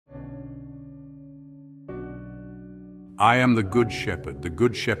I am the good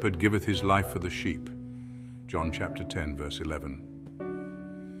shepherd giveth his life for the sheep. John chapter 10, verse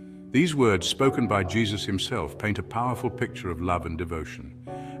 11. These words, spoken by Jesus himself, paint a powerful picture of love and devotion.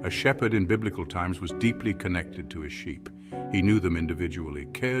 A shepherd in biblical times was deeply connected to his sheep. He knew them individually,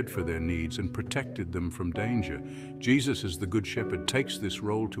 cared for their needs, and protected them from danger. Jesus, as the Good Shepherd, takes this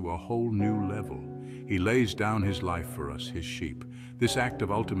role to a whole new level. He lays down his life for us, his sheep. This act of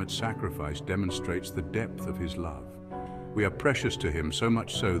ultimate sacrifice demonstrates the depth of his love. We are precious to him, so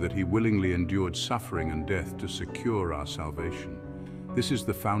much so that he willingly endured suffering and death to secure our salvation. This is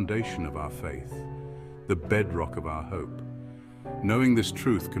the foundation of our faith, the bedrock of our hope. Knowing this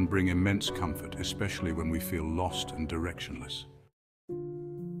truth can bring immense comfort, especially when we feel lost and directionless.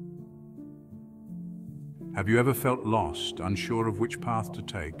 Have you ever felt lost, unsure of which path to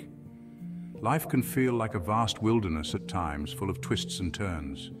take? Life can feel like a vast wilderness at times, full of twists and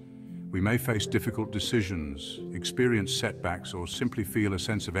turns. We may face difficult decisions, experience setbacks, or simply feel a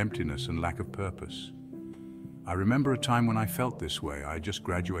sense of emptiness and lack of purpose. I remember a time when I felt this way. I just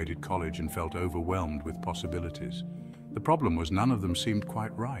graduated college and felt overwhelmed with possibilities. The problem was none of them seemed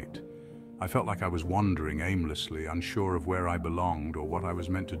quite right. I felt like I was wandering aimlessly, unsure of where I belonged or what I was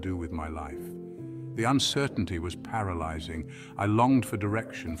meant to do with my life. The uncertainty was paralyzing. I longed for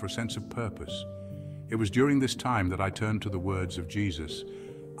direction, for a sense of purpose. It was during this time that I turned to the words of Jesus,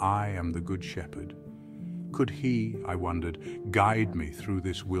 I am the Good Shepherd. Could he, I wondered, guide me through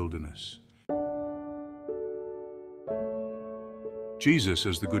this wilderness? Jesus,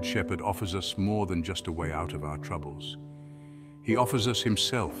 as the Good Shepherd, offers us more than just a way out of our troubles. He offers us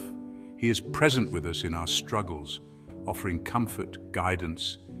himself. He is present with us in our struggles, offering comfort,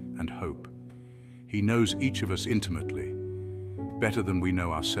 guidance, and hope. He knows each of us intimately, better than we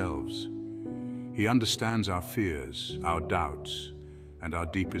know ourselves. He understands our fears, our doubts, and our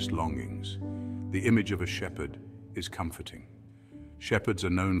deepest longings. The image of a shepherd is comforting. Shepherds are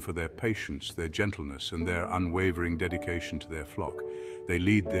known for their patience, their gentleness, and their unwavering dedication to their flock. They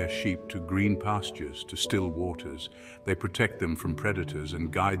lead their sheep to green pastures, to still waters. They protect them from predators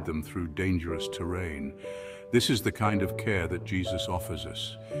and guide them through dangerous terrain. This is the kind of care that Jesus offers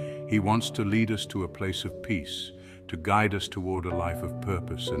us. He wants to lead us to a place of peace, to guide us toward a life of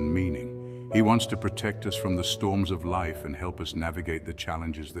purpose and meaning. He wants to protect us from the storms of life and help us navigate the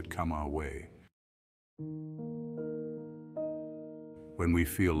challenges that come our way. When we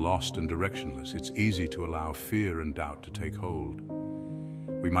feel lost and directionless, it's easy to allow fear and doubt to take hold.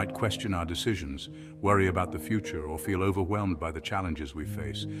 We might question our decisions, worry about the future, or feel overwhelmed by the challenges we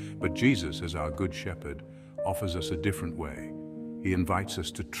face. But Jesus, as our Good Shepherd, offers us a different way. He invites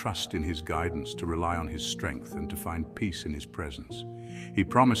us to trust in his guidance, to rely on his strength, and to find peace in his presence. He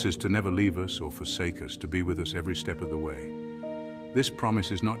promises to never leave us or forsake us, to be with us every step of the way. This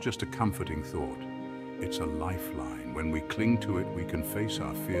promise is not just a comforting thought. It's a lifeline. When we cling to it, we can face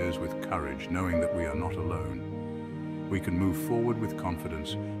our fears with courage, knowing that we are not alone. We can move forward with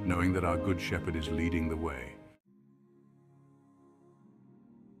confidence, knowing that our Good Shepherd is leading the way.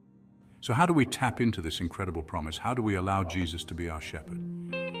 So how do we tap into this incredible promise? How do we allow Jesus to be our shepherd?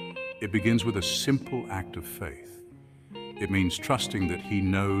 It begins with a simple act of faith. It means trusting that he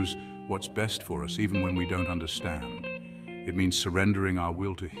knows what's best for us, even when we don't understand. It means surrendering our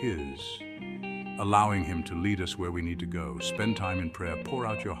will to his, allowing him to lead us where we need to go. Spend time in prayer, pour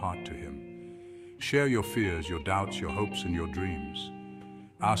out your heart to him. Share your fears, your doubts, your hopes, and your dreams.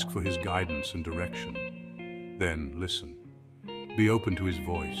 Ask for his guidance and direction. Then listen. Be open to his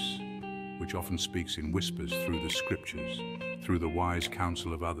voice, which often speaks in whispers through the scriptures, through the wise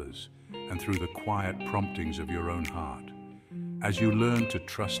counsel of others, and through the quiet promptings of your own heart. As you learn to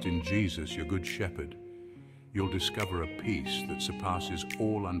trust in Jesus, your Good Shepherd, you'll discover a peace that surpasses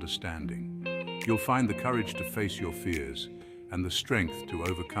all understanding. You'll find the courage to face your fears and the strength to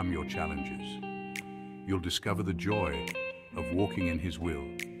overcome your challenges. You'll discover the joy of walking in his will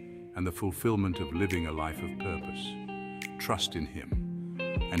and the fulfillment of living a life of purpose. Trust in him,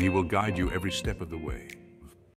 and he will guide you every step of the way.